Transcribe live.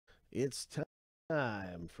It's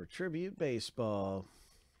time for Tribute Baseball.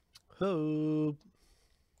 Hope.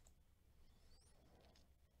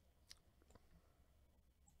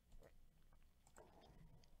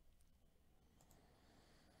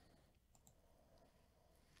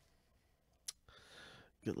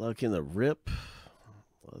 Good luck in the rip.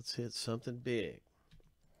 Let's hit something big.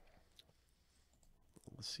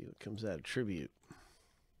 Let's see what comes out of Tribute.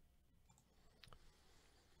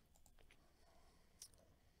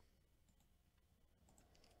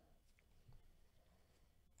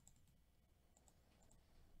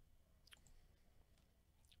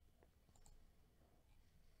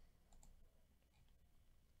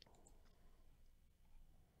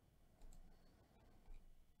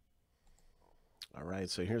 All right,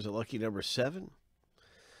 so here's a lucky number 7.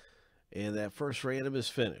 And that first random is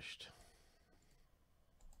finished.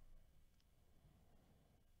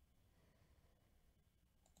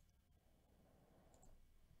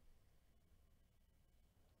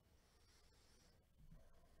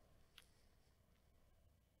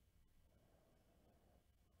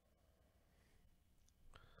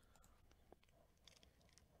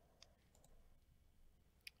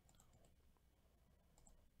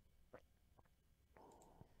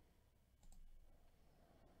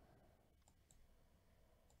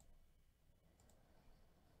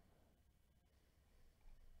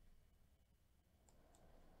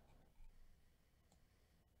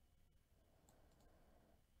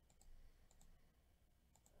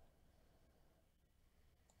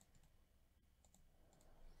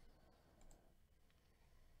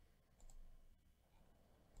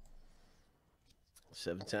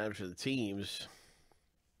 Seven times for the teams.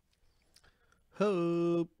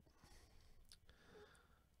 Hope.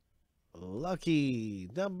 Lucky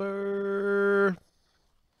number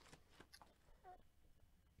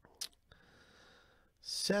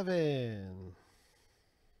 7.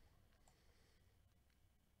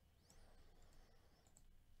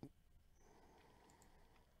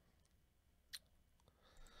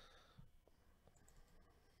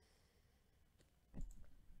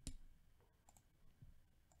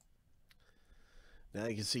 Now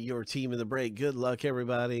you can see your team in the break. Good luck,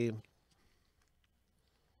 everybody.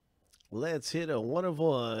 Let's hit a 1 of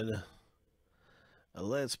 1.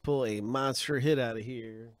 Let's pull a monster hit out of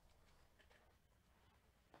here.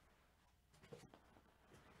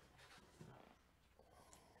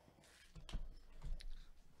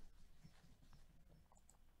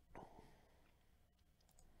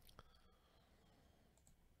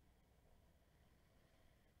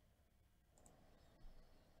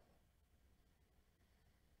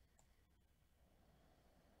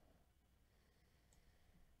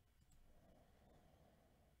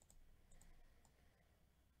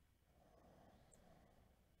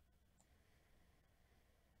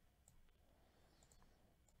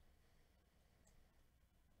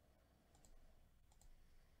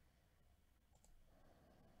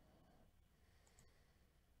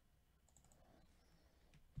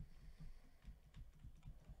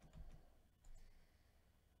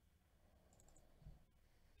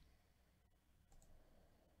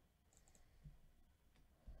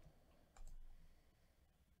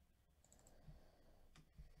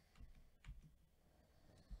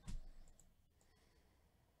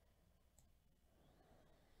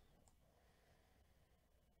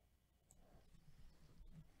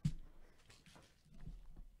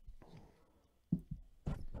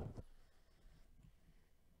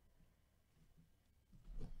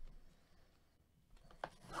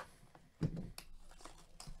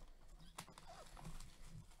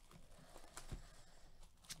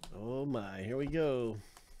 Oh my, here we go.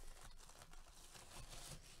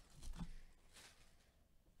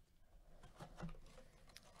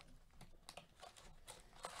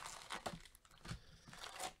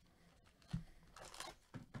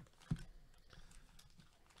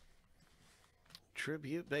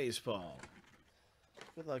 Tribute Baseball.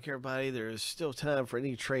 Good luck, everybody. There's still time for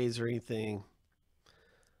any trades or anything.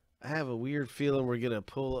 I have a weird feeling we're going to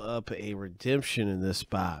pull up a redemption in this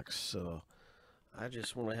box. So I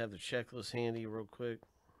just want to have the checklist handy real quick.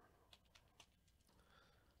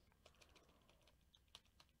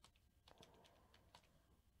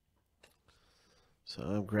 So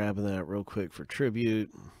I'm grabbing that real quick for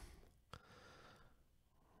Tribute.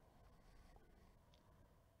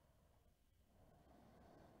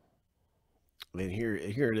 And here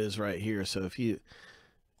it is right here. So if you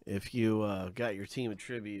got your team at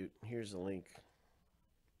Tribute, here's the link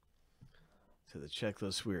to the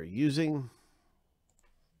checklist we are using.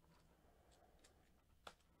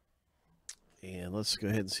 And let's go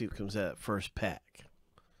ahead and see what comes out first pack.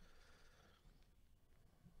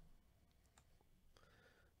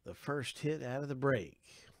 The first hit out of the break.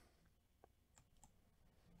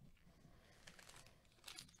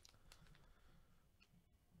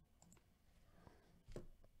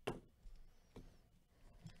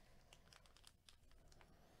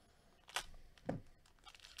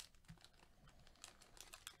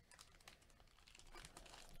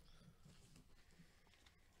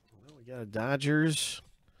 Well, we got a Dodgers.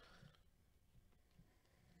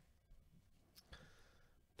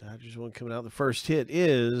 Dodgers one coming out. The first hit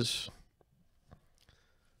is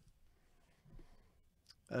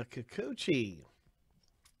a Kikuchi.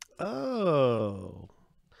 Oh,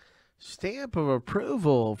 stamp of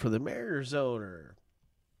approval for the Mariners owner.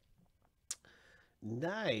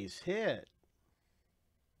 Nice hit.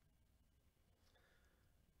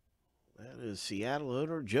 That is Seattle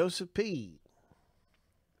owner Joseph P.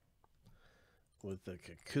 with the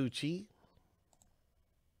Kikuchi.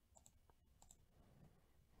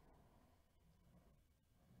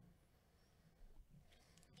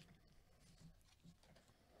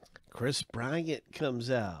 Chris Bryant comes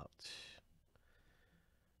out.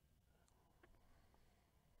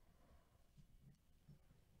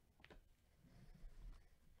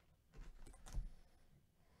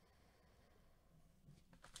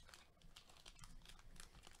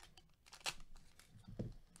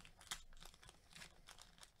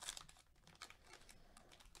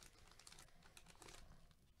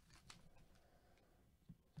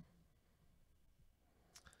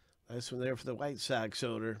 Nice one there for the White Sox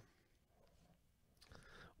owner.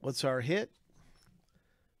 What's our hit?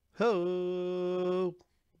 Ho!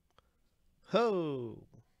 Ho!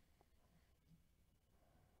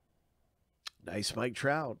 Nice Mike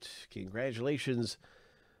Trout. Congratulations,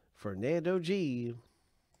 Fernando G.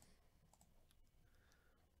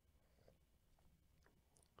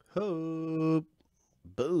 Ho!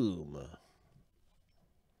 Boom.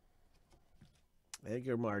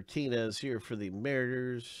 Edgar Martinez here for the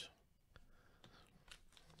Mariners.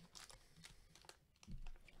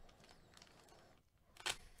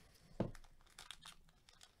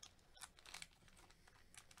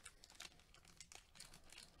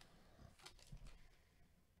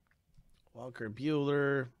 Walker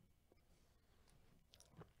Buehler.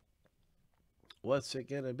 What's it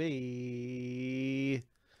going to be?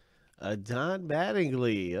 A Don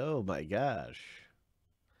Mattingly. Oh, my gosh.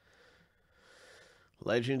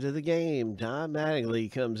 Legend of the game, Don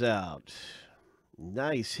Mattingly comes out.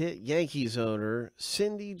 Nice hit, Yankees owner,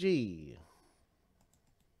 Cindy G.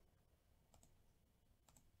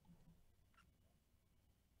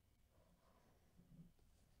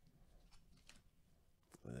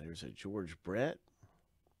 There's a George Brett.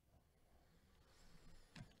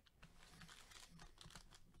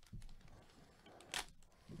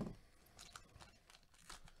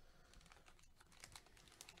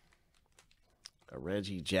 A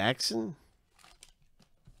Reggie Jackson.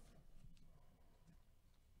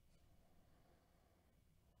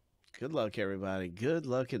 Good luck, everybody. Good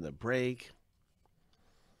luck in the break.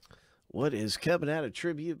 What is coming out of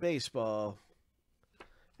Tribute Baseball?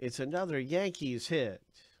 It's another Yankees hit.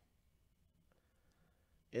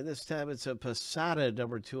 And this time it's a Posada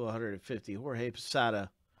number 250. Jorge Posada.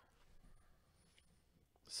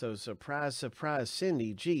 So surprise, surprise,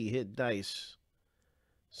 Cindy G hit nice.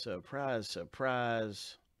 Surprise,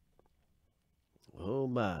 surprise. Oh,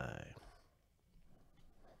 my.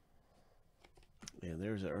 And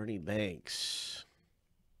there's Ernie Banks.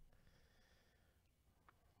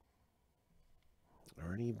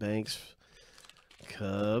 Ernie Banks,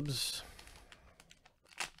 Cubs.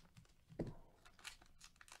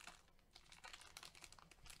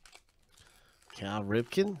 Cal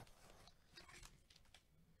Ripken.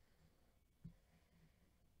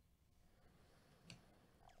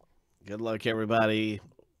 Good luck, everybody.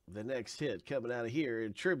 The next hit coming out of here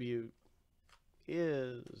in Tribute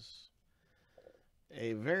is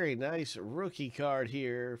a very nice rookie card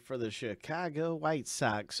here for the Chicago White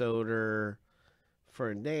Sox owner,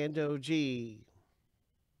 Fernando G.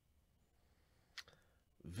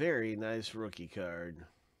 Very nice rookie card.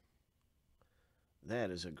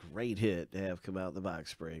 That is a great hit to have come out in the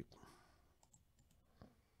box break.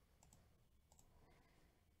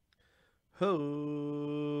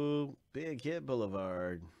 Ho! Big hit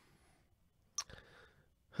Boulevard.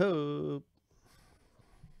 Ho!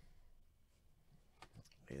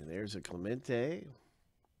 And there's a Clemente.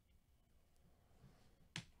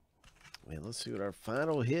 And let's see what our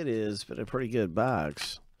final hit is. Been a pretty good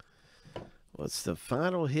box. What's the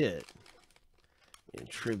final hit in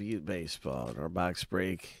Tribute Baseball? In our box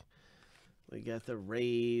break, we got the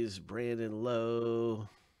Rays, Brandon Lowe,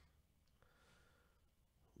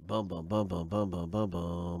 Bum, bum, bum, bum, bum, bum, bum,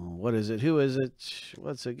 bum. What is it? Who is it?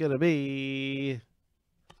 What's it going to be?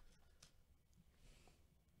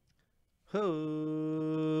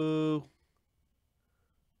 Ho!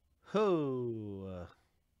 Ho!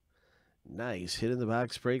 Nice hit in the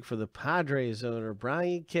box break for the Padres owner,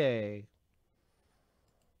 Brian K.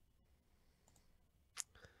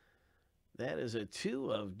 That is a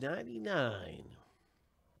 2 of 99.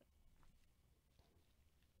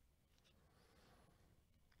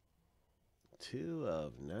 Two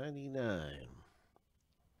of 99.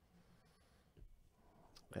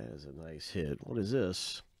 That is a nice hit. What is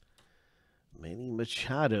this? Manny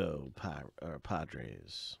Machado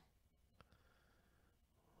Padres.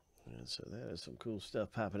 And so that is some cool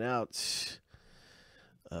stuff popping out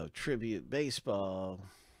of Tribute Baseball.